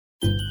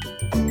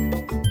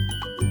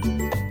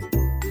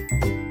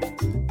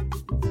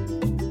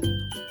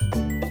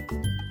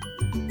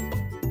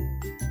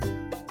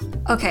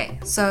Okay,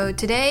 so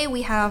today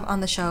we have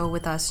on the show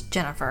with us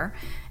Jennifer,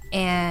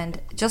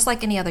 and just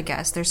like any other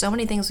guest, there's so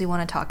many things we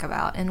want to talk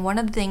about, and one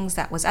of the things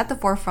that was at the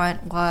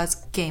forefront was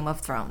Game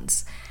of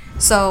Thrones.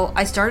 So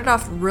I started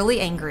off really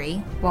angry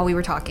while we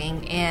were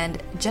talking,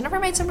 and Jennifer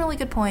made some really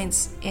good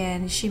points,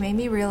 and she made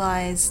me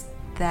realize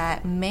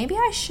that maybe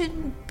I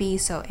shouldn't be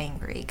so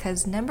angry,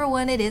 because number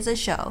one, it is a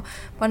show,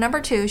 but number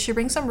two, she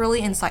brings some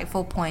really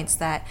insightful points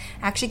that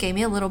actually gave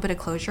me a little bit of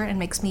closure and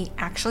makes me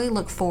actually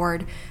look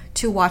forward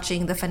to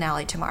watching the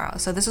finale tomorrow.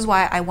 So this is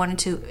why I wanted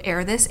to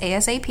air this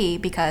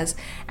ASAP, because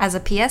as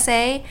a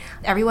PSA,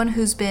 everyone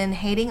who's been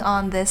hating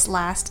on this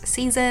last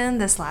season,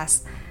 this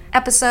last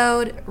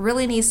episode,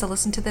 really needs to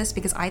listen to this,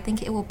 because I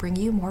think it will bring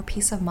you more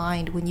peace of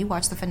mind when you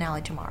watch the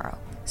finale tomorrow.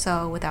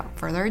 So without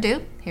further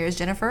ado, here's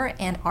Jennifer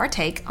and our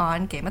take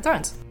on Game of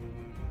Thrones.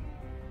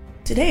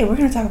 Today we're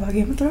going to talk about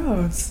Game of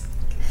Thrones.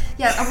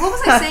 Yeah, what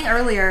was I saying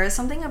earlier?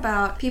 Something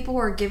about people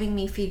were giving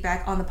me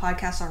feedback on the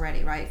podcast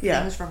already, right?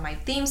 Yeah. Things from my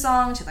theme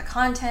song to the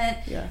content.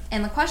 Yeah.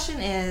 And the question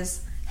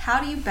is,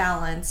 how do you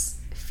balance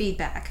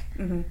feedback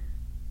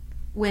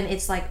when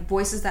it's like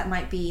voices that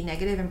might be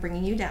negative and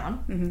bringing you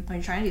down when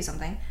you're trying to do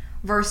something,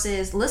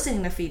 versus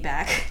listening to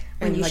feedback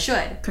when And you like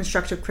should?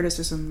 constructive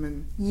criticism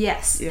and...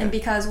 Yes. Yeah. And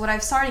because what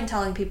I've started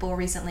telling people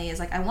recently is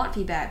like, I want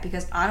feedback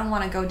because I don't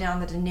want to go down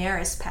the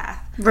Daenerys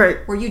path.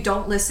 Right. Where you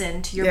don't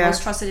listen to your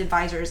most trusted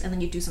advisors and then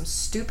you do some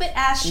stupid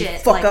ass shit.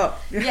 Fuck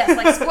up. Yes,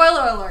 like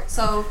spoiler alert.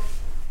 So,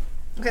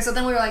 okay, so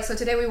then we were like, so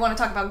today we want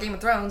to talk about Game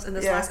of Thrones in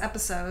this last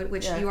episode,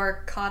 which you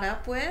are caught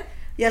up with.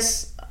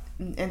 Yes,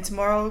 and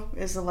tomorrow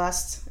is the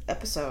last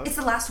episode. It's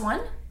the last one?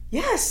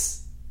 Yes.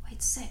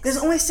 Wait, 6. There's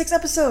only 6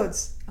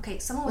 episodes. Okay,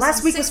 someone was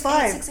Last week 6, was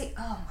 5. 8, 6, 8.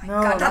 Oh my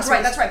No, god, that's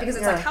right, because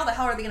it's yeah. like, how the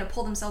hell are they going to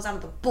pull themselves out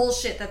of the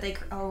bullshit that they...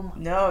 Oh my...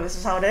 No, this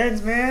is how it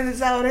ends, man. This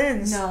is how it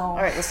ends. No. All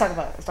right, let's talk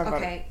about it.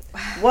 Okay.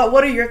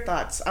 What are your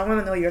thoughts? I want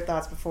to know your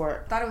thoughts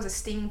before. I thought it was a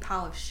steaming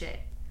pile of shit.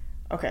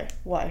 Okay,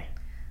 why?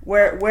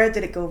 Where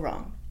did it go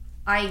wrong?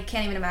 I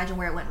can't even imagine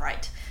where it went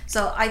right.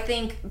 So I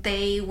think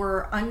they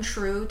were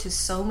untrue to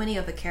so many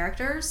of the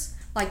characters.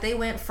 Like, they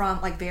went from,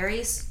 like,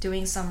 Varys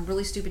doing some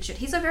really stupid shit.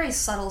 He's a very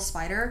subtle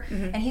spider,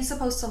 and he's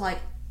supposed to, like,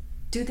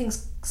 do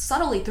things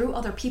subtly through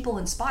other people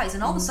and spies.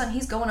 And all of a sudden,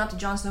 he's going up to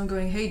Jon Snow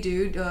going, hey,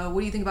 dude, what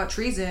do you think about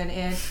treason?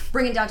 And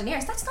bringing down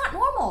Daenerys. That's not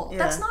normal. Yeah.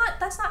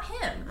 That's not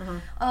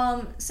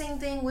him. Same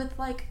thing with,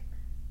 like,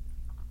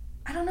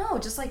 I don't know,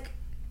 just, like,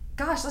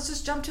 gosh, let's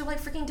just jump to,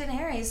 like, freaking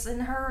Daenerys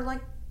and her,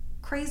 like,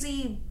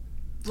 crazy...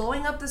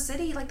 blowing up the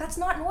city. Like, that's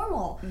not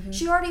normal.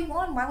 She already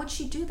won. Why would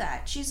she do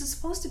that? She's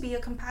supposed to be a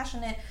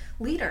compassionate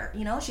leader,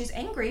 you know? She's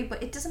angry,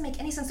 but it doesn't make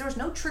any sense. There was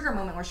no trigger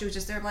moment where she was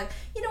just there like,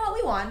 you know what,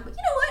 we won, but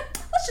you know what,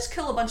 let's just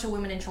kill a bunch of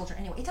women and children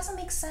anyway. It doesn't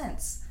make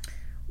sense.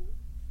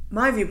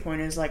 My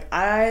viewpoint is like,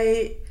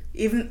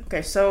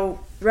 so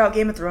throughout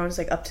Game of Thrones,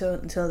 like up till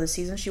until this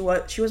season, she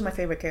was my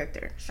favorite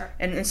character. Sure.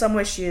 And in some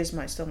ways she is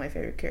still my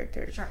favorite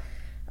character. Sure.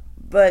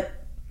 But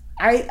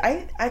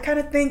I kind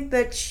of think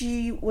that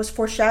she was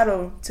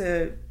foreshadowed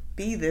to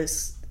be the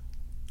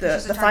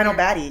final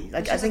baddie.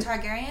 Like, I think a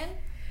Targaryen?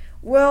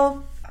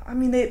 Well, I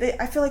mean, they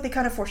I feel like they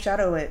kind of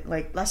foreshadow it.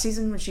 Like last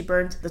season when she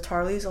burned the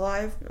Tarleys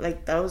alive,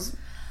 like that was.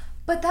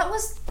 But that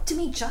was, to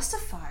me,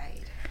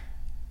 justified.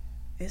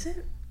 Is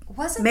it?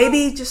 Was it?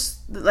 Maybe though?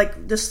 just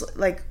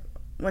like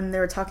when they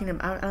were talking to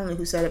him, I don't know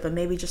who said it, but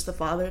maybe just the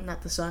father,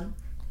 not the son.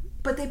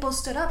 But they both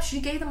stood up. She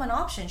gave them an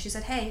option. She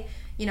said, hey,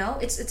 you know,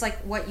 it's like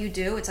what you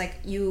do. It's like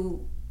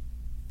you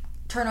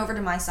turn over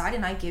to my side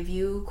and I give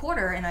you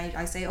quarter and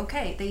I say,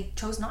 okay. They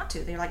chose not to.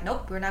 They're like,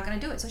 nope, we're not going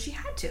to do it. So she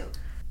had to.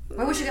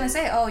 What was she going to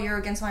say? Oh, you're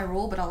against my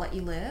rule, but I'll let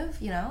you live,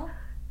 you know?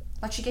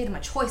 Like, she gave them a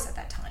choice at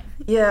that time.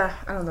 Yeah,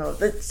 I don't know.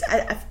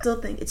 I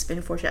still think it's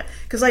been foreshadowed.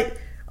 Because, like,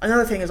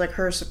 another thing is, like,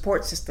 her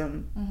support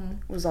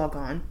system was all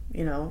gone.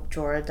 You know,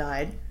 Jorah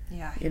died.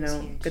 Yeah, you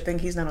know, huge. Good thing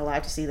he's not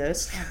alive to see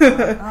this.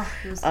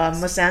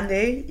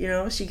 Missandei, you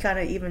know, she kind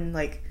of even,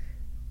 like,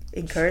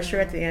 encouraged her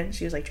at the end.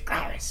 She was like,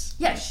 Dracarys.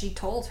 Yeah, she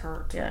told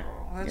her to. Yeah.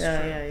 That's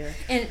true. Yeah.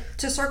 And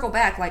to circle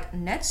back, like,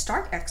 Ned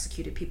Stark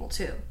executed people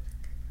too.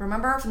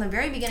 Remember from the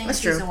very beginning of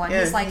season 1,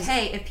 he's like,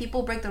 hey, if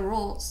people break the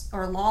rules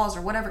or laws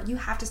or whatever, you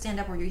have to stand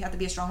up or you have to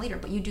be a strong leader,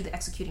 but you do the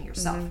executing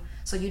yourself.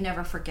 So you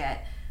never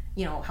forget,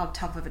 you know, how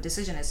tough of a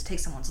decision it is to take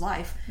someone's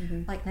life.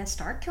 Like, Ned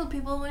Stark killed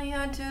people when he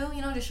had to,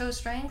 you know, to show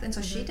strength, and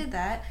so she did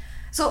that.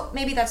 So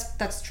maybe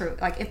that's true.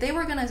 Like, if they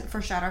were gonna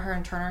foreshadow her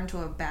and turn her into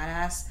a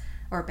badass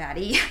or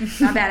baddie,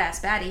 not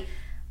badass, baddie,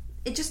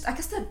 it just, I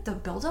guess the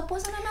build-up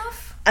wasn't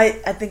enough. I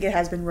think it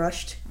has been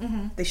rushed.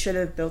 They should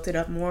have built it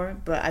up more,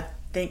 but I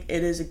think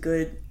it is a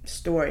good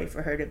story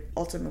for her to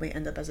ultimately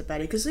end up as a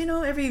baddie. Because, you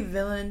know, every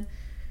villain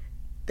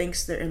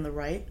thinks they're in the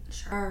right.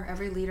 Sure,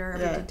 every leader,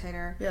 every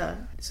dictator. Yeah,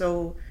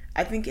 so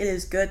I think it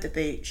is good that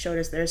they showed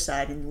us their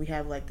side and we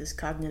have, like, this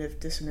cognitive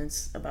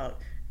dissonance about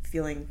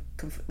feeling...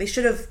 They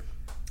should have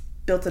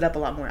built it up a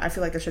lot more. I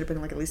feel like there should have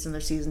been, like, at least another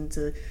season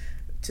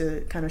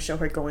to kind of show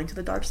her going to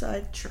the dark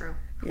side. True.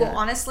 Yeah. Well,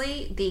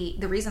 honestly,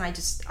 the reason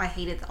I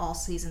hated all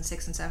season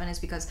 6 and 7 is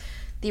because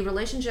the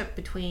relationship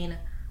between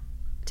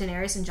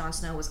Daenerys and Jon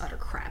Snow was utter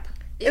crap.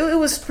 It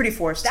was pretty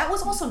forced. That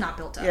was also not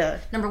built up. Yeah.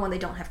 Number one, they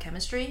don't have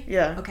chemistry.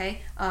 Yeah.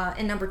 Okay.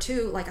 And number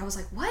two, like I was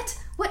like, what?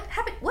 What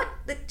happened? What?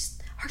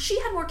 She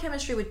had more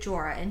chemistry with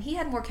Jorah, and he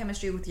had more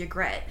chemistry with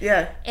Ygritte.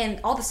 Yeah. And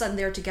all of a sudden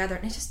they're together,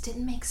 and it just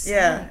didn't make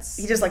Yeah. sense.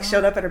 He just like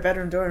showed up at her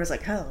bedroom door and was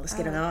like, "Oh, let's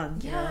get it on."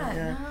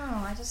 Yeah.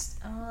 No, I just.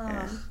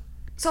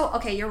 So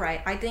okay, you're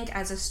right. I think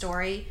as a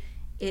story,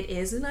 it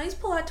is a nice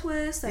plot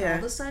twist that all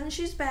of a sudden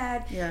she's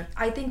bad. Yeah.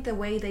 I think the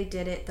way they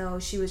did it, though,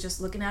 she was just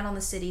looking out on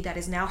the city that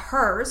is now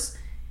hers,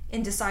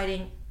 and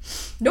deciding,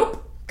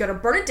 nope, gonna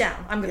burn it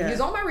down. I'm gonna use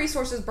all my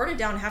resources, burn it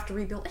down, and have to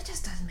rebuild. It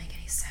just doesn't make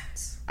any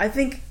sense. I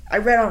think I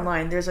read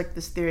online. There's like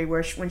this theory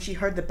where when she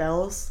heard the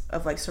bells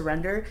of like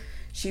surrender,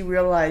 she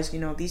realized,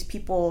 these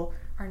people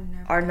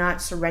are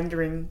not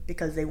surrendering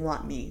because they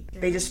want me.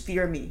 They just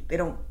fear me. They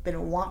don't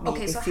want me.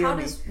 Okay, they so fear how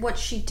me. does what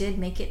she did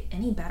make it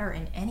any better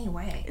in any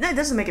way? No, it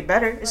doesn't make it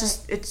better.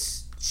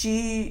 It's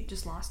she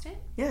just lost it.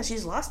 Yeah,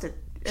 she's lost it.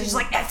 She's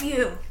like, F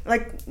you.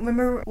 Like,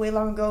 remember way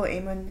long ago,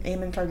 Aemon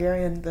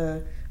Targaryen,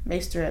 the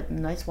Maester at the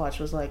Night's Watch,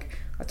 was like,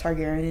 a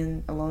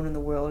Targaryen alone in the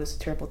world is a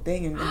terrible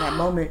thing. And in that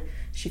moment,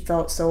 she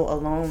felt so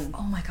alone.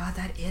 Oh my god,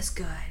 that is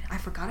good. I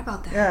forgot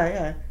about that.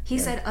 Yeah. He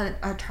said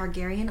a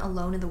Targaryen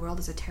alone in the world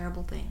is a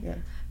terrible thing. Yeah.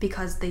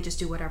 Because they just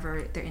do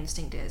whatever their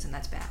instinct is, and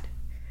that's bad.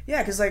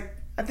 Yeah, because, like,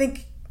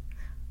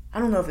 I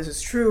don't know if this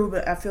is true,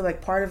 but I feel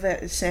like part of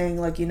it is saying,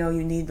 like, you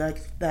need,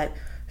 like, that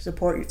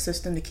support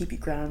system to keep you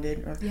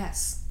grounded.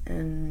 Yes.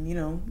 And,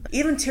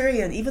 even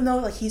Tyrion, even though,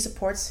 like, he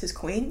supports his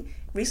queen,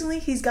 recently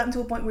he's gotten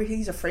to a point where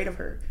he's afraid of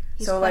her.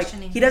 So, like,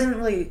 he doesn't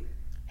really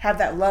have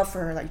that love for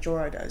her like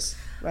Jorah does,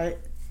 right?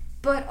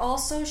 But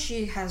also,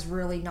 she has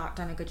really not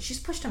done a good... She's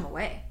pushed him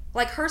away.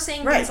 Like, her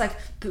saying things like,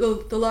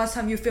 the last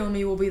time you fail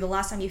me will be the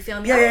last time you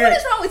fail me. What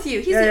is wrong with you?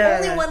 He's the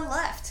only one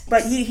left.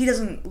 But he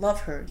doesn't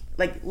love her.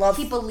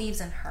 He believes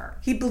in her.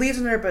 He believes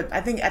in her, but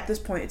I think at this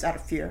point it's out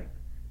of fear.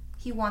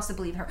 He wants to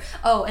believe in her.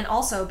 Oh, and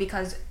also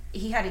because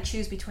he had to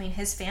choose between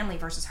his family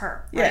versus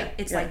her. Right?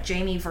 It's like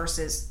Jaime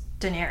versus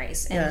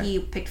Daenerys, and he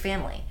picked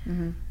family.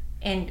 Mm-hmm.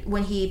 And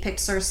when he picked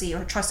Cersei,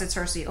 or trusted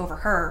Cersei over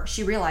her,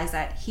 she realized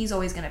that he's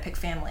always going to pick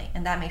family,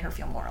 and that made her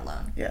feel more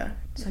alone. Yeah.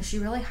 So she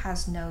really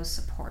has no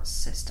support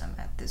system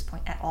at this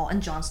point at all.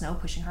 And Jon Snow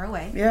pushing her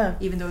away. Yeah.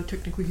 Even though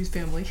technically he's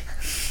family.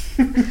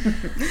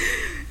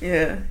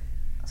 Yeah.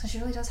 So she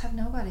really does have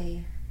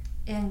nobody.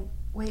 And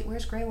wait,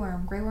 where's Grey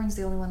Worm? Grey Worm's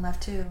the only one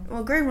left too.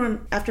 Well, Grey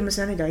Worm, after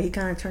Missandei died, he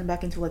kind of turned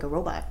back into like a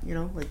robot,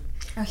 like...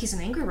 Oh, he's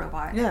an angry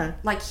robot. Yeah.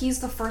 Like,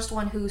 he's the first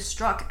one who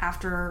struck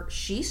after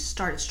she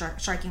started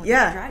striking with the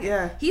dragon.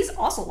 Yeah. He's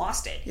also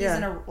lost it. He's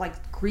in a,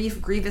 like,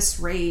 grievous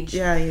rage.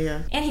 Yeah.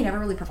 And he never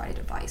really provided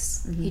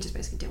advice. Mm-hmm. He just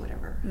basically did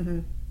whatever. Mm-hmm.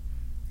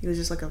 He was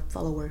just like a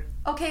follower.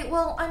 Okay,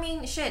 well, I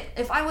mean, shit.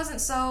 If I wasn't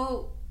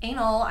so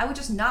anal, I would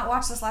just not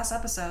watch this last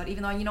episode,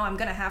 even though I'm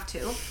gonna have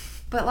to.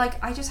 But,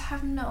 like, I just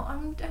have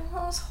it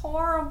was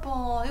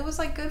horrible. It was,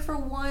 like, good for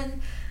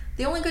one...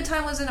 The only good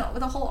time was with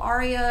the whole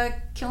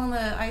Arya killing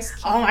the Ice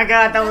King. Oh my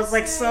god, that was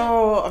like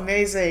so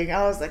amazing.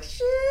 I was like,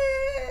 shit.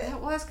 It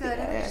was good.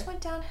 And it just went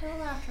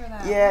downhill after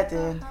that. Yeah, it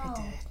did.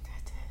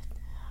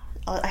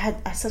 I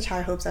had such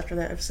high hopes after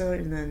that episode,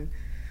 and then...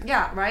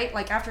 Yeah, right?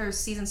 Like, after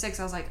season 6,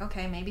 I was like,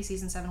 okay, maybe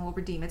season 7 will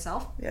redeem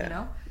itself,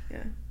 Yeah.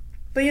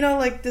 But,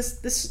 like,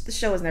 this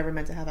show was never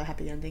meant to have a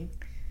happy ending.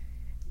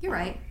 You're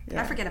right.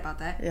 I forget about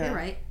that. Yeah. You're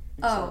right.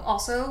 Oh,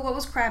 also, what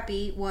was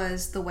crappy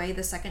was the way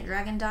the second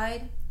dragon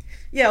died.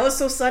 Yeah, it was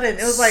so sudden.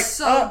 It was like,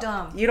 so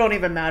dumb. You don't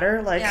even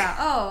matter. Like, yeah.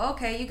 Oh,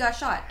 okay, you got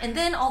shot, and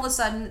then all of a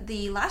sudden,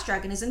 the last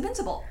dragon is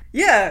invincible.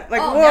 Yeah,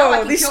 like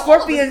whoa, these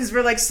scorpions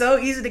were like so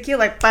easy to kill.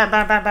 Like, bam,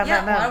 bam, bam, bam,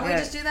 bam. Why don't we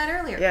just do that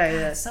earlier? Yeah,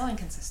 God, it's so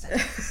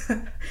inconsistent.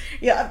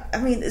 Yeah, I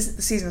mean, the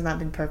season's not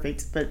been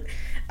perfect, but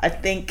I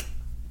think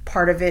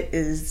part of it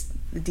is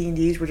the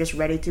D&Ds were just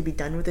ready to be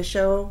done with the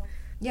show.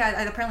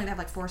 Yeah, apparently they have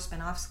like 4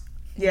 spinoffs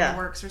in the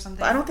works or something.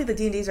 But I don't think the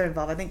D&Ds are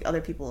involved. I think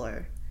other people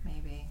are.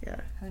 Maybe.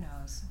 Yeah. Who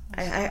knows?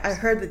 I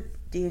heard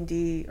that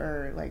D&D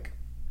are like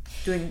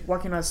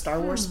working on a Star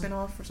Wars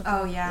spin-off or something.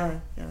 Oh yeah,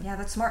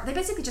 that's smart. They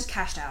basically just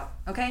cashed out.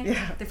 Okay.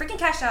 Yeah. They freaking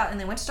cashed out and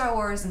they went to Star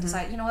Wars and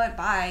decided, you know what,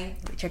 bye.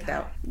 They checked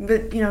out.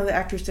 But the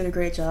actors did a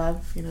great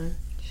job. She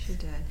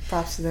did.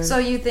 Props to them. So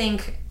you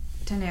think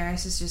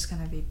Daenerys is just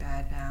gonna be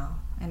bad now?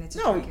 And it's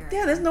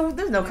there's no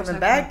coming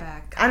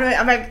back. I know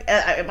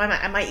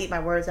I might eat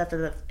my words after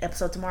the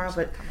episode tomorrow,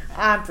 but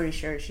I'm pretty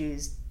sure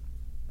she's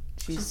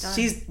the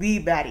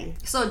baddie.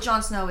 So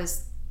Jon Snow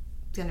is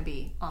gonna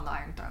be on the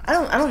Iron Throne. I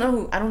don't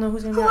know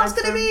who's gonna be on the Iron Throne. Who else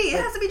could it be? It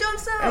has to be Jon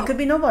Snow. It could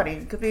be nobody.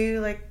 It could be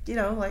like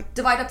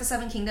divide up the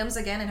 7 kingdoms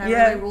again and have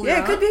everybody rule their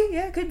own.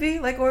 It could be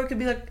like, or it could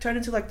be like turned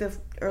into like the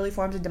early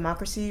forms of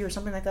democracy or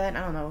something like that. I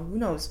don't know. Who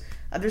knows?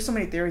 There's so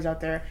many theories out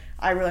there.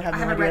 I really have no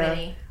idea. I haven't read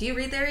any. Do you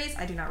read theories?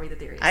 I do not read the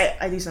theories.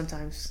 I do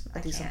sometimes.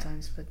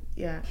 Sometimes, but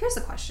yeah. Here's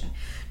the question: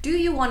 do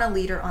you want a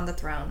leader on the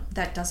throne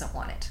that doesn't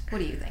want it? What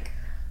do you think?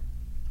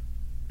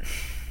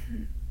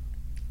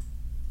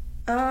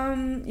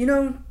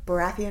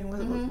 Baratheon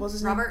was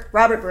his name?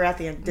 Robert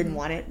Baratheon didn't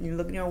want it.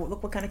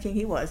 Look what kind of king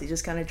he was. He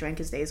just kind of drank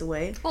his days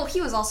away. Well,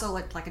 he was also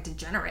like a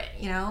degenerate,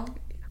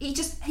 he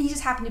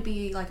just happened to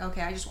be like,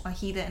 okay, I just a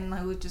heathen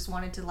who just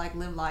wanted to like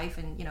live life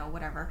and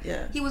whatever.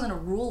 Yeah. He wasn't a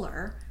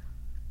ruler.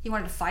 He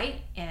wanted to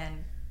fight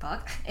and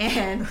fuck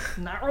and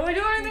not really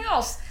do anything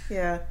else.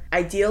 Yeah.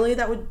 Ideally,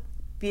 that would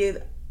be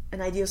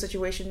an ideal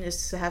situation,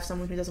 is to have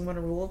someone who doesn't want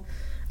to rule.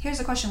 Here's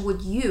the question: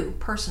 would you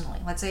personally,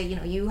 let's say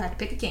you had to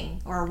pick a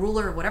king or a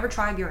ruler of whatever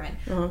tribe you're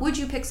in, would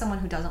you pick someone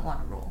who doesn't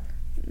want to rule?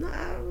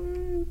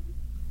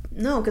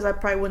 No, because I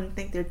probably wouldn't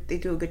think they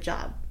do a good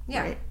job.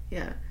 Yeah. Right?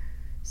 Yeah.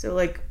 So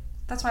like,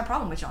 that's my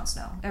problem with Jon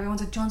Snow.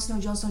 Everyone's like, Jon Snow.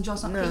 No.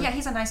 Okay, yeah,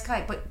 he's a nice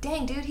guy, but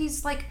dang, dude,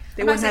 he's like,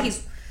 they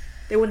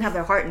wouldn't have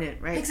their heart in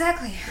it, right?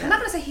 Exactly. Yeah. I'm not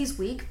gonna say he's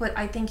weak, but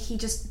I think he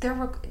just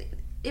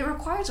it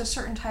requires a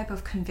certain type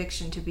of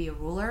conviction to be a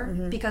ruler,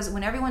 because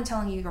when everyone's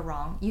telling you you're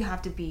wrong, you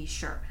have to be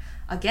sure.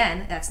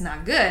 Again, that's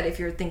not good if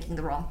you're thinking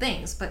the wrong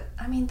things, but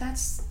I mean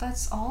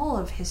that's all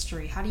of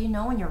history. How do you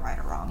know when you're right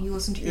or wrong? You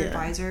listen to your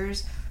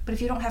advisors, but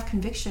if you don't have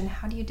conviction,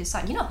 how do you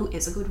decide? You know who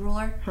is a good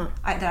ruler that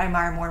I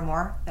admire more and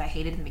more, that I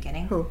hated in the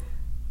beginning? Who?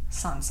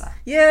 Sansa.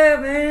 Yeah,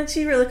 man,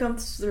 she really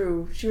comes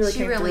through. She really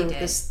came through did.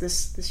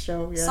 This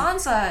show. Yeah.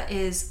 Sansa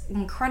is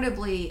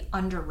incredibly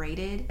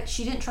underrated.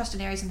 She didn't trust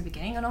Daenerys in the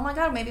beginning, and oh my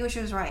god, maybe she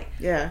was right.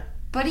 Yeah.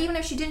 But even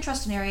if she didn't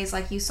trust Daenerys,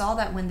 like you saw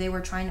that when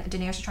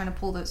Daenerys was trying to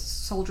pull the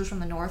soldiers from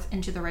the north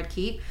into the Red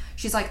Keep,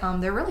 she's like,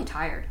 they're really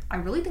tired. I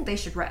really think they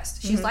should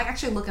rest. She's like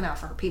actually looking out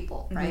for her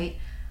people, right?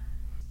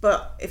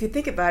 But if you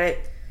think about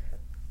it,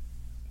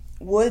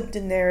 would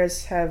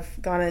Daenerys have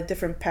gone a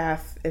different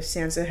path if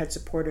Sansa had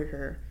supported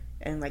her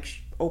and like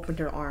opened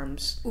her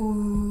arms?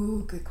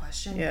 Ooh, good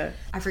question. Yeah.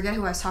 I forget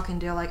who I was talking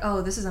to, like,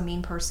 oh, this is a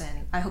mean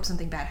person. I hope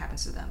something bad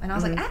happens to them. And I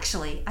was like,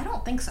 actually, I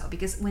don't think so,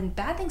 because when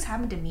bad things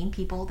happen to mean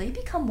people, they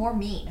become more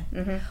mean.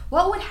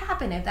 What would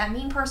happen if that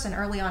mean person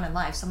early on in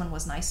life, someone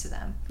was nice to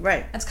them?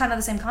 Right. That's kind of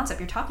the same concept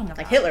you're talking about.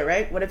 Like Hitler,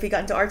 right? What if he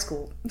got into art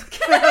school?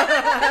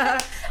 I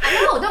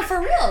know, no,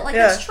 for real. Like,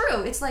 it's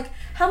true. It's like,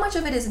 how much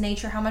of it is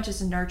nature, how much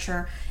is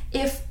nurture?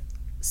 If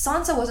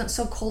Sansa wasn't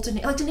so cold to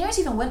like Daenerys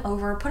even went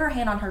over, put her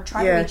hand on her,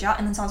 tried to reach out,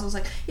 and then Sansa was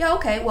like, yeah,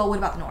 okay, well, what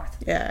about the North?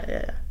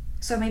 Yeah.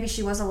 So maybe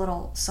she was a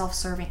little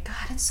self-serving.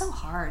 God, it's so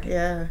hard.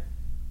 Yeah.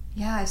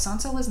 Yeah, if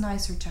Sansa was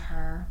nicer to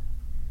her,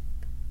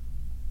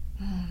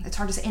 it's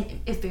hard to say. And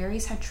if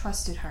Varys had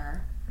trusted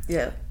her,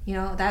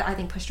 that I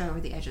think pushed her over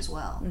the edge as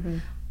well.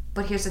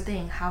 But here's the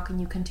thing, how can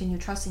you continue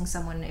trusting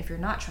someone if you're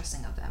not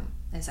trusting of them?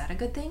 Is that a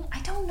good thing? I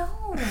don't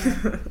know.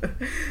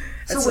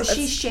 So was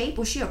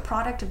she a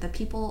product of the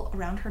people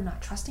around her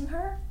not trusting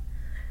her?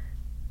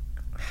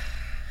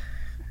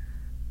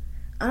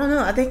 I don't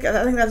know. I think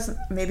that's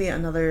maybe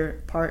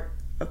another part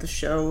of the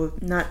show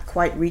not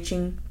quite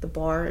reaching the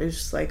bar,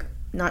 is like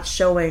not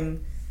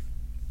showing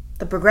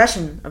the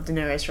progression of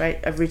Daenerys,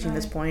 right? Of reaching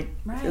this point.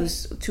 Right. It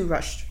was too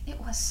rushed. It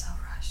was so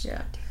rushed.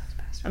 Yeah.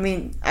 I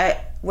mean,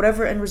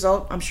 whatever end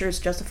result, I'm sure it's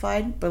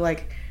justified, but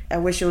like, I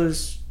wish it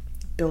was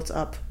built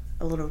up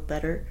a little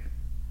better.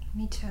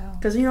 Me too.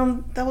 Because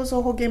that was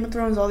the whole Game of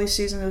Thrones. All these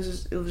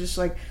seasons, it was just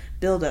like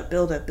build up,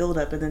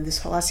 and then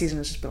this last season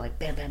has just been like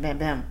bam, bam, bam,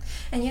 bam.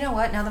 And you know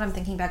what? Now that I'm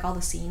thinking back, all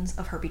the scenes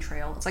of her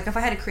betrayal, it's like if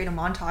I had to create a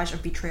montage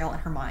of betrayal in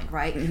her mind,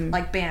 right?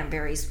 Like bam,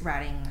 Varys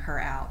ratting her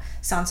out,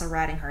 Sansa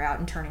ratting her out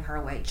and turning her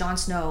away. Jon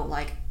Snow,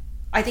 like,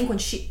 I think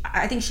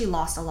she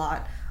lost a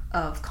lot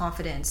of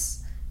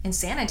confidence,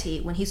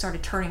 insanity, when he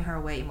started turning her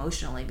away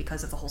emotionally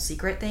because of the whole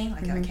secret thing.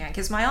 Like, I can't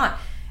kiss my aunt.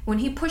 When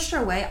he pushed her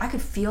away, I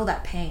could feel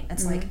that pain.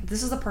 It's like,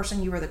 this is the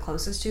person you were the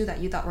closest to, that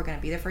you thought were going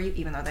to be there for you,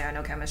 even though they had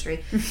no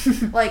chemistry.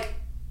 Like,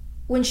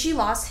 when she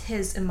lost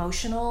his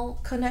emotional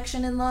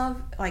connection in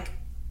love, like,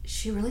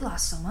 she really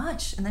lost so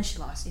much. And then she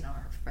lost,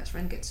 her best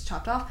friend gets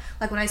chopped off.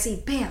 Like, when I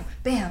see bam,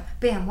 bam,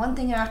 bam, one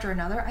thing after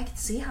another, I can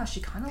see how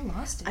she kind of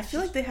lost it. I feel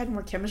like they had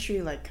more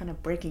chemistry, like, kind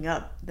of breaking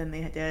up than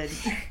they did.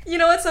 You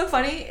know what's so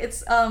funny?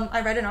 It's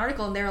I read an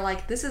article and they were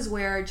like, this is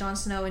where Jon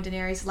Snow and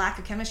Daenerys' lack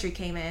of chemistry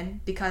came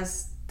in,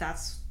 because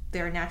that's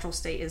their natural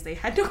state, is they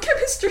had no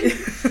chemistry.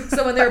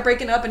 So when they were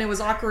breaking up and it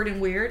was awkward and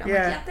weird, I'm like,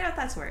 yeah,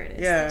 that's where it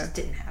is. Yeah. They just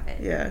didn't have it.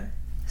 Yeah.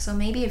 So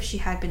maybe if she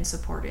had been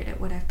supported,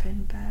 it would have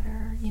been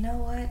better. You know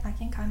what? I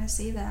can kind of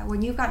see that.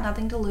 When you've got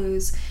nothing to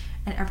lose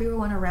and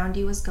everyone around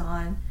you is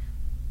gone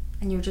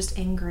and you're just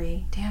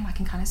angry. Damn, I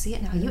can kind of see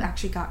it now. You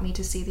actually got me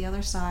to see the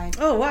other side.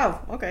 Oh,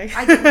 wow. Okay.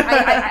 I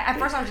at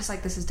first I was just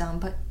like, this is dumb,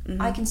 but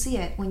I can see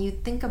it when you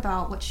think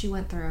about what she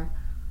went through.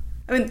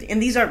 I mean,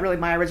 and these aren't really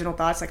my original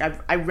thoughts. Like,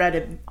 I read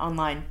it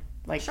online.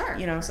 Like,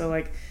 sure. So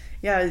like,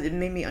 yeah, it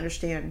made me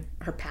understand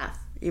her path,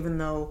 even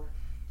though,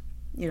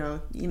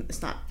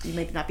 it's not, you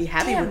may not be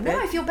happy with it.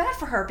 I feel bad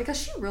for her because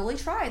she really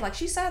tried. Like,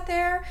 she sat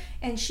there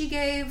and she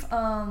gave,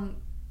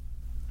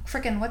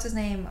 frickin' what's his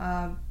name?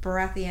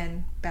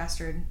 Baratheon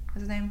bastard.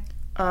 What's his name?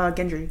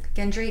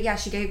 Gendry. Yeah,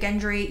 she gave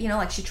Gendry,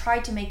 like, she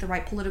tried to make the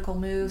right political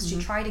moves. She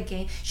tried to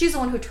gain, she's the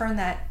one who turned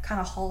that kind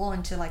of hall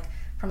into, like,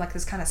 from, like,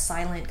 this kind of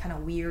silent, kind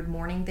of weird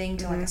mourning thing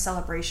to, like, a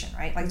celebration,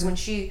 right? Like, when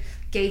she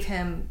gave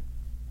him,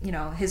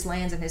 his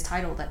lands and his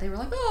title, that they were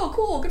like, oh,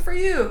 cool, good for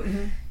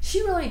you.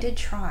 She really did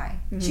try.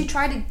 She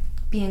tried to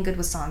be in good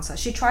with Sansa.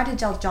 She tried to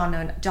tell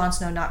Jon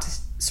Snow not to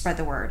spread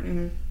the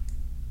word.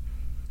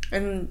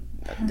 And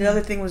The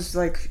other thing was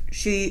like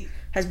she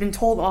has been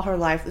told all her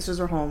life this is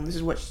her home, this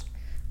is what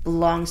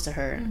belongs to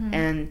her,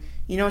 and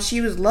you know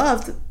she was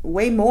loved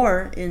way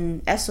more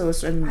in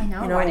Essos and I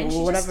know. You know Why didn't she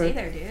whatever. just stay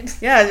there, dude?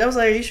 Yeah, I was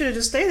like, you should have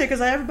just stayed there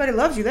because everybody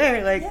loves you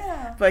there. Like,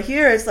 Yeah. But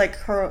here it's like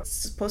it's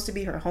supposed to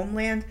be her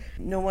homeland.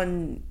 No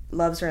one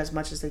loves her as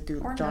much as they do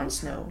Or Jon knows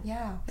Snow. her.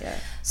 Yeah. Yeah.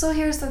 So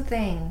here's the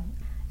thing: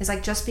 is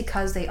like just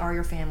because they are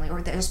your family, or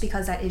just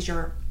because that is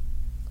your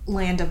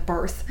land of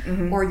birth,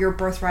 or your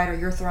birthright, or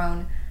your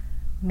throne,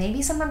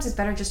 maybe sometimes it's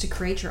better just to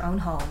create your own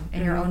home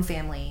and your own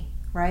family,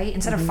 right?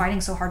 Instead of fighting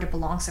so hard to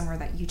belong somewhere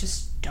that you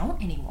just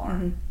don't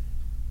anymore.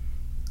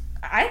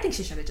 I think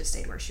she should have just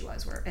stayed where she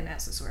was, where in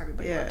Essos, where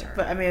everybody loved her.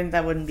 But I mean,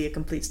 that wouldn't be a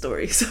complete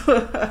story.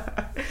 So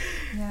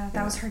Yeah,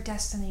 that was her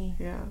destiny.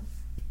 yeah.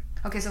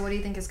 Okay, so what do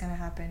you think is going to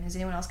happen? Is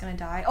anyone else going to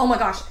die? Oh my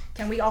gosh,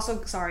 can we also,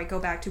 go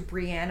back to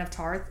Brienne of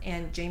Tarth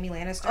and Jaime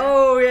Lannister?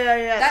 Oh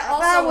yeah. That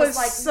also was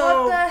like,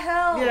 so, what the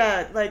hell?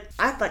 Yeah, like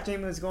I thought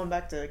Jaime was going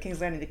back to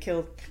King's Landing to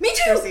kill. Me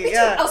too. Cersei. Me too.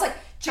 Yeah. I was like,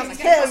 Jaime's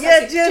gonna Hell kill yeah,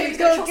 Cersei. Jaime, Jaime's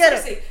gonna go kill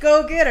get Cersei. her,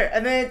 go get her.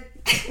 And then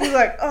he was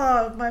like,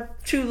 oh, my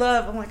true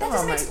love. I'm like, That oh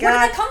doesn't my make sense. Where did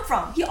that god. come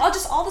from? He all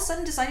of a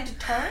sudden decided to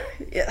turn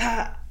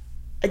Yeah,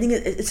 I think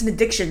it's an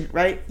addiction,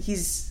 right?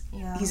 He's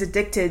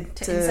addicted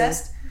to to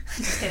incest.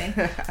 Just kidding.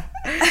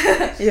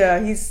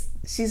 Yeah,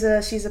 she's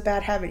a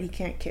bad habit he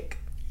can't kick,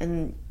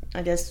 and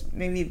I guess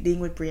maybe being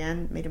with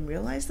Brienne made him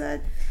realize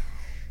that.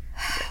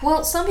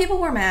 Well, some people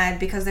were mad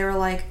because they were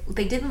like,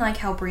 they didn't like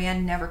how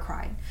Brienne never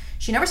cried.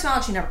 She never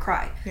smiled, she never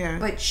cried. Yeah.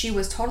 But she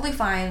was totally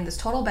fine, this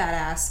total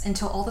badass,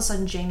 until all of a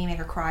sudden Jaime made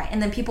her cry.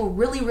 And then people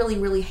really, really,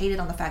 really hated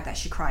on the fact that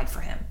she cried for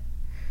him.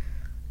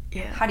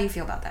 Yeah. How do you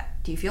feel about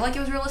that? Do you feel like it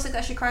was realistic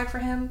that she cried for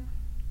him?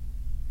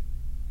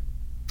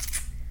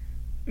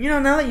 You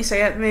know, now that you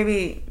say it,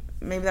 maybe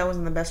that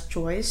wasn't the best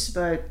choice,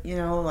 but you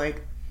know,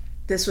 like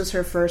this was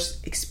her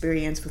first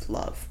experience with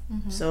love,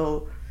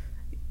 so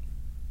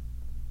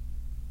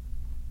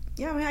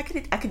yeah, I mean,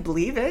 I could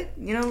believe it.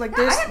 You know, like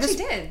Yeah, I actually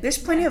did. There's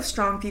plenty of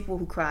strong people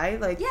who cry.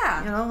 Like,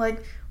 Yeah. you know,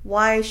 like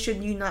why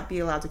should you not be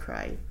allowed to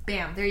cry?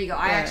 Bam, there you go.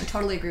 I actually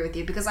totally agree with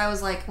you, because I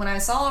was like, when I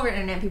saw over the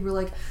internet, people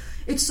were like,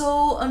 it's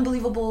so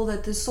unbelievable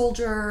that this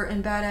soldier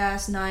and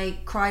badass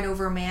knight cried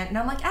over a man. And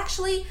I'm like,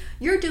 actually,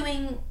 you're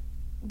doing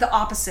the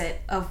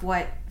opposite of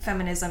what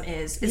feminism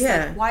is. It's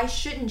Yeah. like, why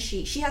shouldn't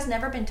she? She has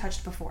never been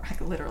touched before,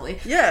 like, literally.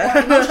 Yeah.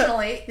 Or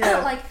emotionally. Yeah.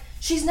 Like,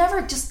 she's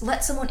never just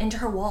let someone into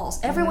her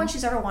walls. Everyone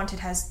she's ever wanted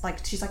has,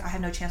 like, she's like, I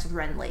have no chance with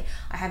Renly.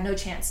 I have no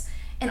chance.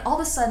 And all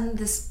of a sudden,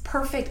 this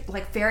perfect,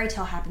 like, fairy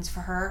tale happens for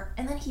her,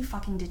 and then he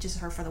fucking ditches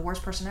her for the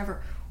worst person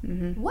ever.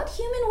 What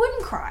human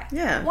wouldn't cry?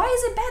 Yeah. Why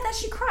is it bad that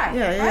she cried?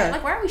 Yeah, right? yeah.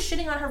 Like, why are we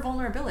shitting on her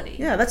vulnerability?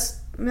 Yeah, that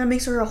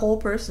makes her a whole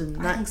person,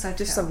 not think so,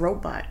 just too. a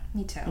robot.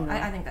 Me too. You know?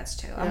 I think that's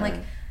too. I'm Yeah. like,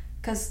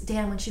 because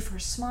damn, when she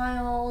first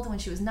smiled, when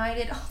she was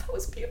knighted, oh, that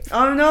was beautiful.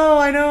 Oh no,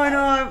 I know.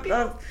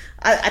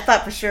 I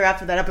thought for sure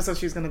after that episode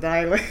she was gonna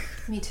die. Like,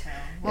 Me too.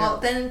 Well,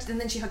 then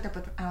she hooked up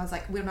with. I was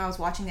like, when I was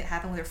watching it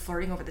happen, when they're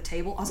flirting over the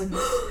table, I was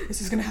like, is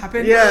this gonna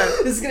happen? Yeah.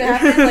 This is gonna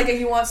happen. Like,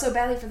 you want so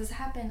badly for this to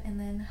happen, and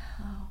then,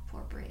 oh,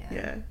 poor Brienne.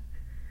 yeah.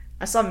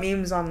 I saw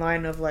memes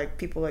online of like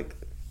people like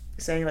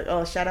saying like,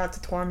 oh, shout out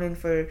to Tormund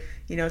for,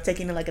 you know,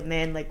 taking it like a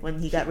man, like when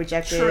he got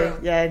rejected. True.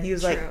 Yeah, and he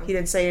was True. like, he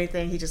didn't say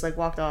anything. He just like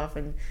walked off,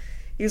 and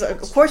he was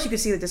like, of course you could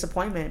see the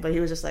disappointment, but he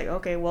was just like,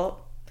 okay,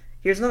 well,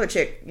 here's another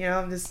chick, you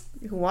know, just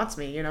who wants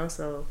me, you know.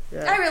 So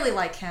yeah. I really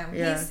like him.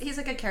 Yeah. He's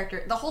a good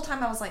character. The whole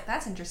time I was like,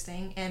 that's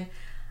interesting, and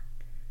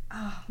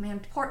oh man,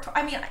 poor.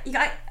 I mean,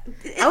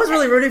 I was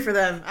really rooting for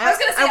them. I was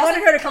gonna say, I wanted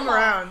was her like, to come on.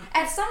 around.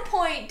 At some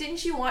point,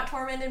 didn't you want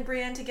Tormund and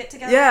Brienne to get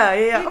together? Yeah,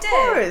 You of did.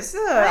 course.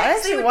 Yeah, Right, I so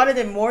actually they would- wanted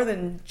it more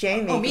than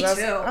Jamie. Oh, me 'cause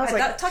too. I was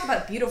like, Talk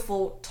about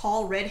beautiful,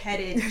 tall,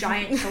 red-headed,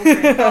 giant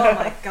children. Oh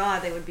my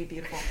god, they would be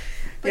beautiful.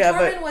 But Yeah,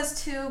 Tormund but-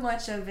 was too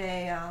much of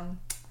a.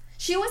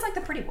 She always liked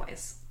the pretty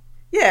boys.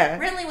 yeah.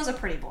 Renly was a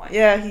pretty boy.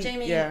 Yeah,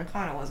 Jamie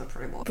kind of was a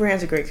pretty boy.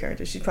 Brienne's a great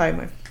character. She's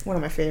probably one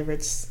of my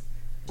favorites.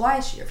 Why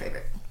is she your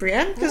favorite?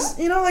 Brienne, because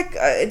you know, like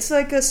it's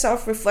like a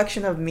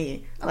self-reflection of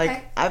me. Okay.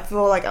 Like I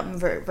feel like I'm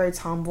very, very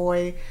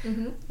tomboy.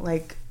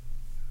 Like,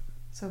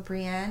 So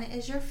Brienne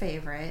is your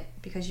favorite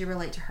because you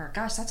relate to her.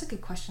 Gosh, that's a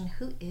good question.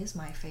 Who is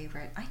my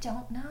favorite? I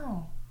don't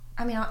know.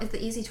 I mean, if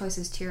the easy choice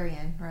is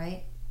Tyrion,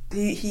 right?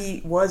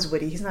 he was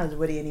witty. He's not as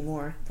witty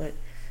anymore, but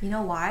You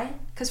know why?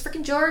 Because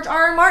freaking George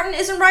R. R. Martin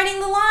isn't writing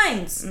the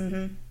lines.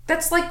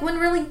 That's like when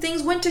really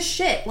things went to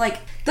shit. Like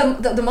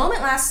the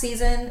moment last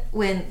season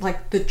when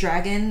like the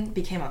dragon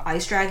became an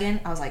ice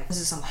dragon, I was like, this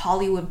is some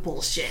Hollywood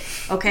bullshit.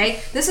 Okay,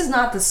 this is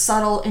not the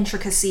subtle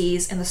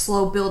intricacies and the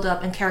slow build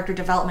up and character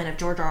development of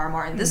George R. R.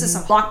 Martin. This is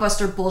some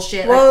blockbuster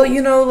bullshit. well, Like,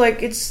 you know,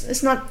 like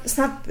it's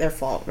not their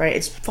fault, right?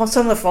 It's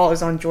some of the fault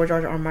is on George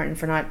R. R. Martin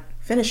for not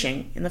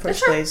finishing in the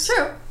first place.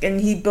 True.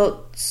 And he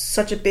built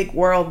such a big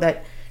world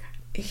that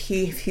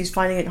he's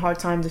finding it hard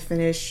time to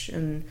finish,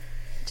 and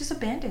just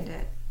abandoned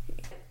it.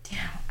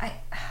 Damn,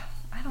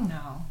 I don't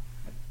know.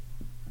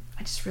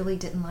 I just really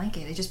didn't like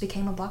it. It just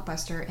became a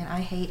blockbuster, and I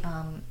hate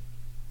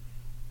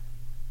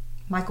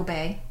Michael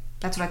Bay.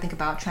 That's what I think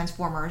about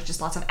Transformers.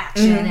 Just lots of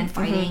action and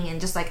fighting and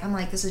just like, I'm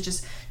like, this is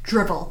just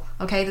drivel,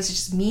 okay? This is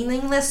just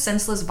meaningless,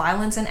 senseless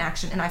violence and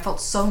action. And I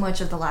felt so much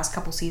of the last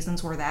couple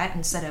seasons were that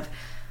instead of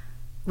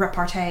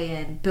repartee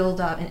and build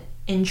up and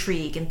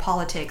intrigue and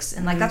politics.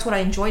 And like, that's what I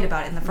enjoyed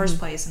about it in the first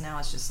place. And now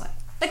it's just like,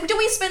 did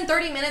we spend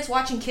 30 minutes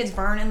watching kids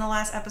burn in the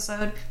last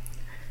episode?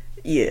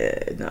 Yeah,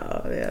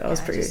 no, yeah, that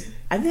was pretty.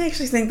 I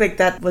actually think like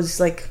that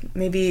was like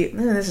maybe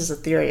this is a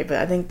theory, but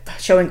I think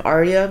showing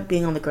Arya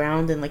being on the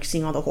ground and like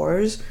seeing all the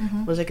horrors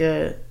was like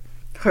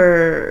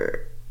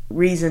her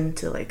reason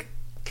to like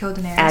kill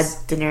Daenerys. Add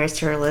Daenerys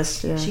to her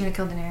list. Yeah, she gonna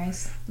kill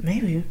Daenerys?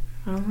 Maybe.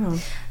 I don't know.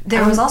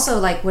 There was also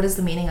like, what is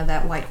the meaning of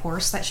that white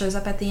horse that shows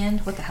up at the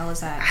end? What the hell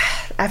is that?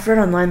 I've read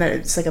online that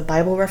it's like a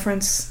Bible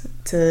reference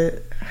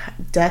to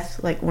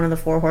death. Like one of the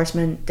 4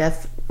 horsemen,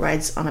 death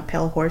rides on a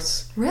pale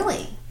horse.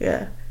 Really?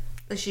 Yeah.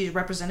 Is she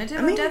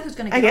representative of death? Who's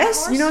going to get I on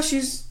guess, the horse?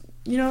 she's,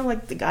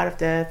 like the god of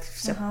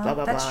death, blah,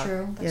 blah, That's blah.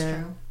 true. That's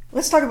true.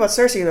 Let's talk about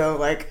Cersei, though.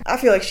 Like, I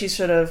feel like she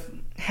should have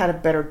had a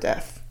better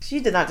death. She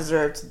did not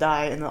deserve to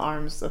die in the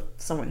arms of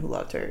someone who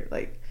loved her.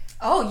 Like,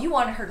 oh, you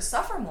wanted her to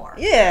suffer more.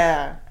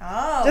 Yeah.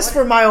 Oh. Just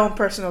for my own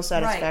personal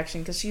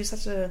satisfaction, because she's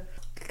such a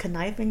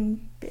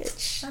conniving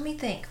bitch. Let me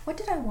think. What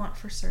did I want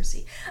for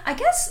Cersei? I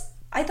guess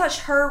I thought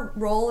her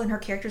role and her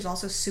character is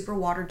also super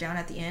watered down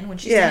at the end when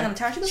she's standing on the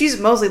tower. She goes, she's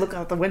mostly looking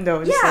out the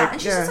window. And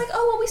and she's just like,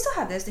 oh, well, we still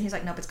have this. And he's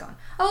like, nope, it's gone.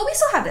 Oh, well, we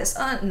still have this.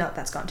 No,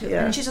 that's gone too.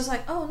 Yeah. And she's just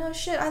like, oh, no,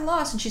 shit, I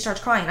lost. And she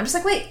starts crying. I'm just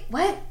like, wait,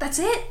 what? That's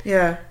it?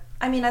 Yeah.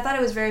 I mean, I thought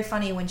it was very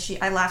funny when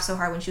I laughed so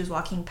hard when she was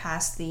walking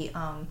past the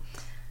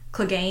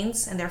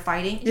Cleganes and they're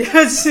fighting.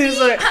 Yeah, she's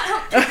like,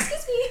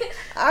 excuse me.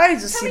 I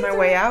just see my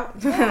way out.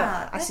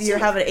 Yeah, I see you're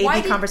having an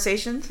AV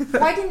conversation.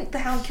 Why didn't the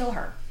Hound kill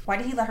her? Why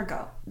did he let her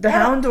go? The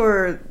Hound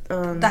or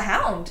the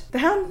Hound? The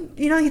Hound,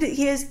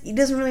 he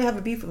doesn't really have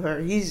a beef with her.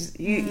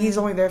 He's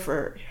only there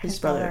for his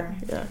brother.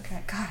 Yeah.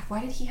 Okay. God, why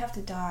did he have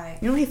to die?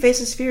 He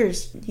faces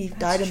fears. He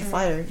died in the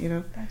fire.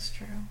 That's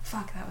true.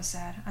 Fuck, that was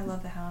sad. I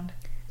love the Hound.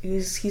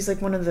 He's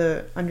like one of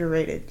the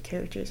underrated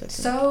characters, I think.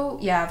 So,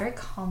 yeah, very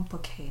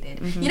complicated.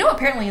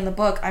 Apparently in the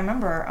book, I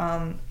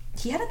remember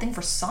he had a thing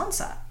for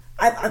Sansa.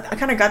 I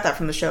kind of got that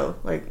from the show.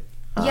 Like,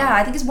 yeah,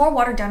 I think it's more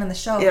watered down in the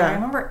show. Yeah. But I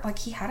remember, like,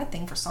 he had a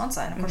thing for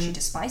Sansa, and of course she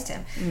despised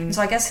him. And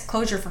so I guess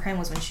closure for him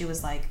was when she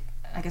was, like,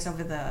 I guess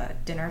over the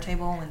dinner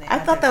table. I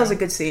thought that was a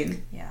good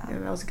scene. Yeah. Yeah,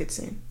 that was a good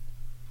scene.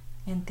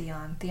 And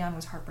Theon. Theon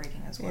was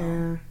heartbreaking as well.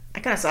 Yeah. I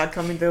kind of saw it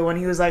coming though when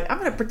he was like, I'm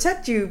going to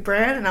protect you,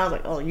 Bran. And I was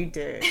like, oh, you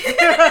did.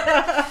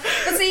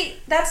 But see,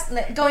 that's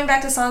going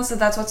back to Sansa,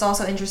 that's what's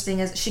also interesting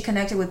is she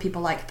connected with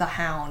people like the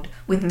Hound,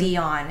 with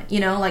Theon.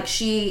 Like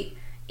she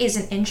is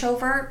an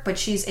introvert, but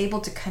she's able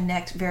to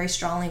connect very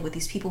strongly with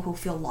these people who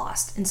feel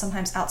lost and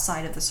sometimes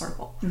outside of the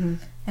circle. And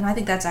I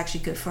think that's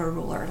actually good for a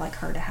ruler like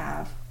her to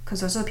have,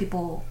 because those are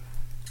people.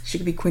 She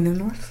could be Queen of the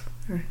North.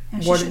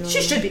 Yeah,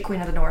 she should be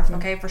Queen of the North,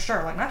 okay, for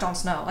sure. Like, not Jon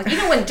Snow. Like,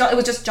 even when it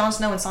was just Jon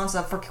Snow and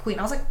Sansa for Queen,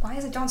 I was like, why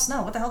is it Jon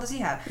Snow? What the hell does he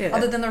have? Yeah.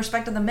 Other than the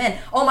respect of the men.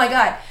 Oh my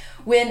god.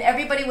 When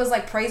everybody was,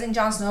 like, praising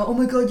Jon Snow, oh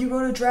my god, you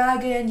rode a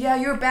dragon. Yeah,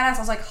 you're a badass. I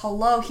was like,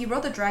 hello, he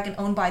rode the dragon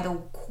owned by the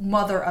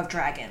mother of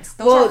dragons.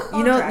 Those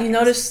are dragons. You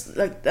notice,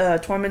 like,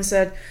 Tormund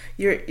said,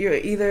 you're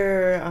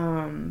either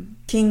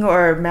king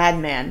or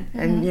madman.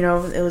 And,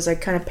 it was,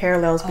 like, kind of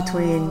parallels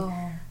between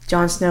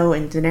Jon Snow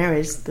and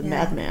Daenerys, the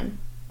madman.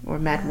 Or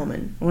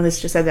Madwoman. When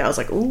this just said that, I was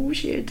like, oh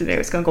shit,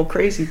 Daenerys gonna go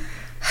crazy.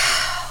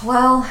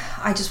 Well,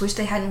 I just wish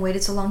they hadn't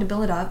waited so long to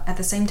build it up. At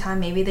the same time,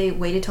 maybe they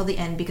waited till the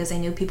end because they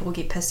knew people would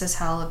get pissed as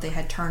hell if they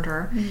had turned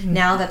her.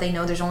 Now that they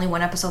know there's only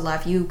one episode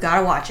left, you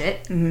gotta watch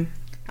it.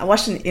 I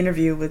watched an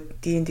interview with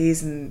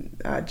D&D's and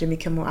Jimmy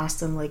Kimmel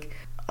asked them, like,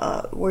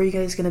 where are you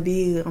guys gonna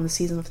be on the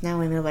season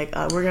finale? And they're like,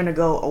 we're gonna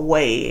go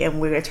away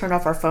and we're gonna turn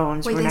off our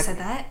phones. Wait, said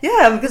that?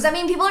 Yeah. Because does that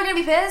mean people are gonna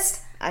be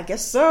pissed? I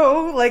guess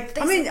so. Like,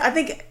 I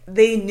think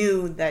they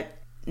knew that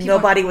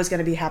nobody was going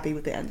to be happy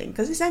with the ending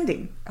because it's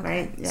ending,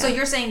 right? Yeah. So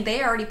you're saying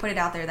they already put it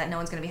out there that no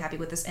one's going to be happy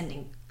with this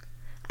ending?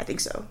 I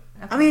think so.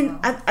 Okay, I mean,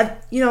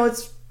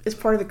 it's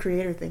part of the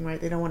creator thing, right?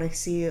 They don't want to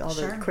see all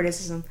the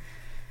criticism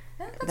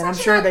that I'm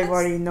sure they've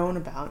already known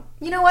about.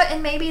 You know what?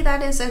 And maybe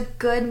that is a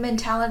good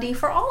mentality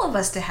for all of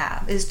us to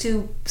have, is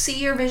to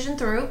see your vision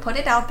through, put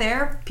it out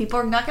there. People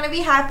are not going to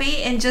be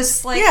happy and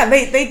just like... Yeah,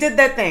 they did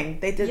that thing.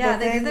 They did their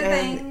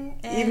thing.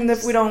 Even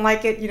if we don't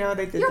like it, they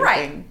did their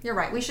thing. You're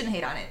right. We shouldn't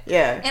hate on it.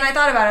 Yeah. And I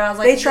thought about it. I was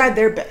like... They tried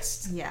their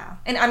best. Yeah.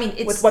 And I mean,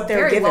 it's with what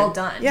very well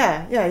done.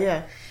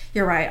 Yeah.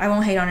 You're right. I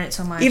won't hate on it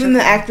so much. Even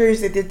the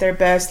actors, they did their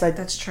best. Like,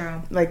 that's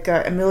true. Like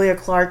Emilia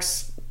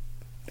Clarke's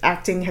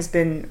acting has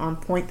been on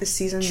point this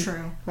season.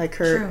 True. Like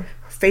her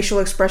facial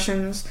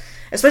expressions,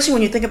 especially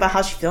when you think about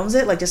how she films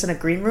it, like just in a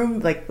green room,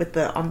 like with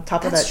the on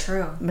top of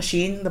that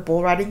machine, the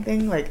bull riding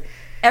thing, like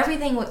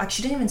everything. Like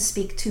she didn't even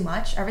speak too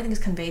much. Everything is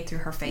conveyed through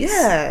her face.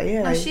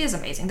 Yeah. No, she is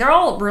amazing. They're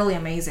all really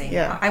amazing.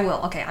 Yeah. I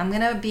will. Okay, I'm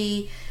gonna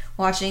be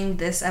watching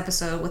this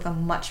episode with a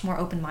much more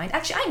open mind.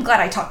 Actually, I'm glad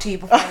I talked to you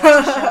before I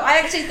watched the show. I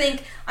actually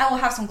think I will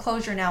have some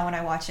closure now when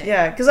I watch it.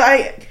 Yeah, because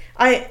I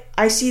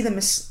I see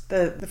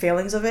the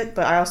failings of it,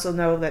 but I also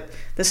know that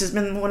this has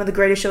been one of the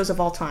greatest shows of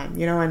all time,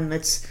 you know, and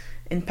it's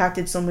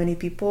impacted so many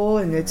people,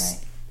 and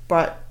it's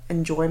brought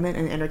enjoyment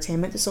and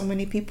entertainment to so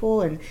many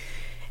people, and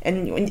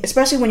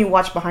especially when you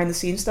watch behind the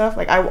scenes stuff.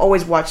 Like, I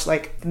always watch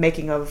like the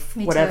making of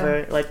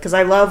whatever, like, because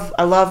I love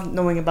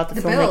knowing about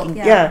the filmmaking,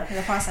 build,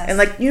 the process, and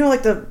like, you know,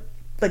 like the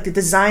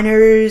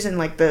designers and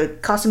like the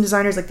costume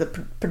designers, like the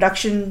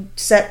production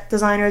set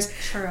designers.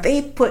 True.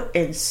 They put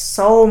in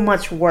so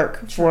much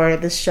work for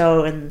this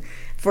show, and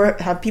for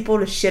have people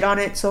to shit on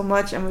it so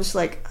much. I'm just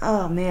like,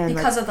 oh man,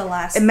 because like, of the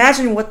last.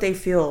 Imagine what they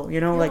feel,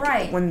 you know, like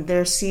right. when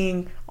they're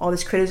seeing all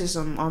this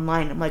criticism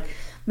online. I'm like,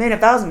 man,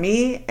 if that was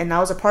me and I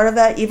was a part of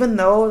that, even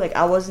though like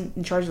I wasn't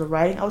in charge of the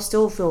writing, I would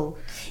still feel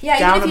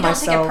down even if you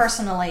myself. Don't take it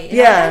personally.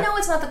 Yeah, like, I know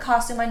it's not the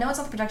costume. I know it's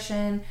not the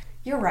production.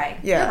 You're right.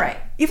 Yeah. You're right.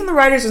 Even the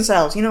writers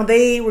themselves, you know,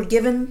 they were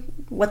given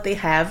what they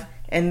have,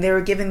 and they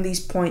were given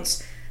these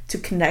points to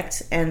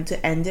connect and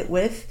to end it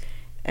with,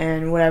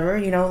 and whatever,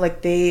 you know,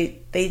 like they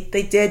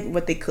did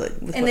what they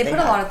could with and what they put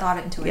a lot of thought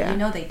into it. Yeah. You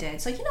know they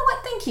did. So you know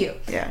what? Thank you.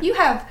 Yeah. You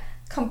have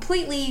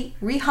completely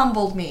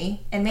re-humbled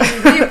me and made me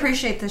really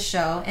appreciate this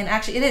show. And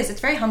actually, it's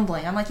very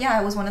humbling. I'm like, yeah,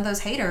 I was one of those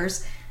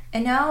haters.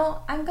 And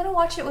now I'm gonna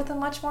watch it with a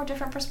much more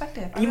different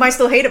perspective. You might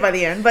still hate it by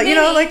the end, but maybe, you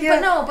know, like, yeah.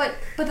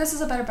 But this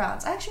is a better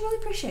balance. I actually really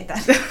appreciate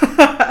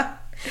that.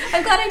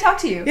 I'm glad I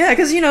talked to you. Yeah,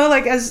 because, you know,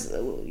 like, as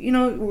you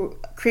know,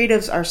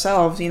 creatives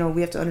ourselves, you know,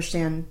 we have to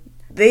understand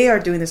they are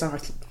doing this on a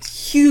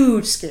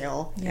huge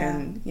scale,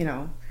 and you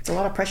know, it's a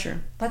lot of pressure.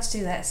 Let's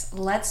do this.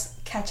 Let's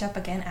catch up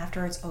again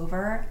after it's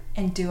over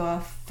and do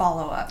a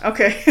follow-up.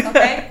 Okay.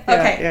 Okay. Yeah,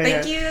 okay. Yeah,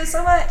 Thank you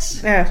so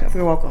much. Yeah,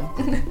 you're welcome.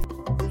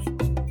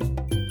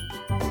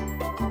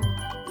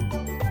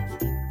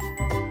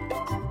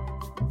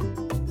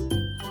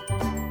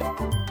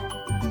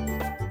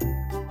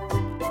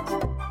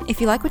 If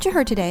you like what you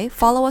heard today,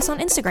 follow us on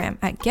Instagram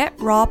at Get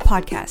Raw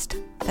Podcast.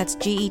 That's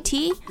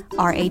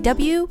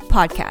GETRAW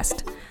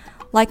Podcast.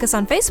 Like us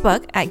on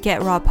Facebook at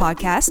Get Raw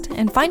Podcast,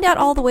 and find out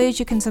all the ways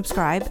you can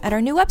subscribe at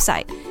our new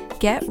website,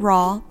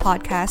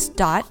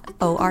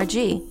 getrawpodcast.org.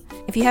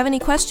 If you have any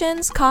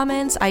questions,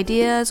 comments,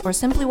 ideas, or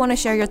simply want to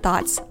share your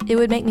thoughts, it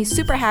would make me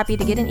super happy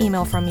to get an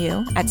email from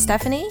you at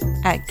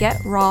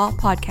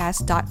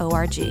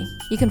stephanie@getrawpodcast.org.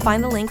 You can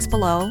find the links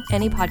below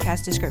any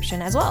podcast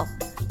description as well.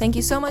 Thank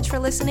you so much for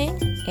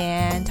listening,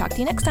 and talk to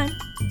you next time.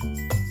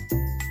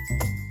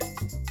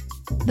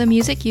 The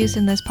music used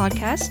in this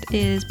podcast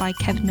is by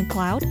Kevin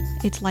MacLeod.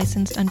 It's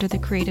licensed under the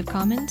Creative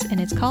Commons,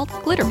 and it's called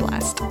Glitter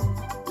Blast.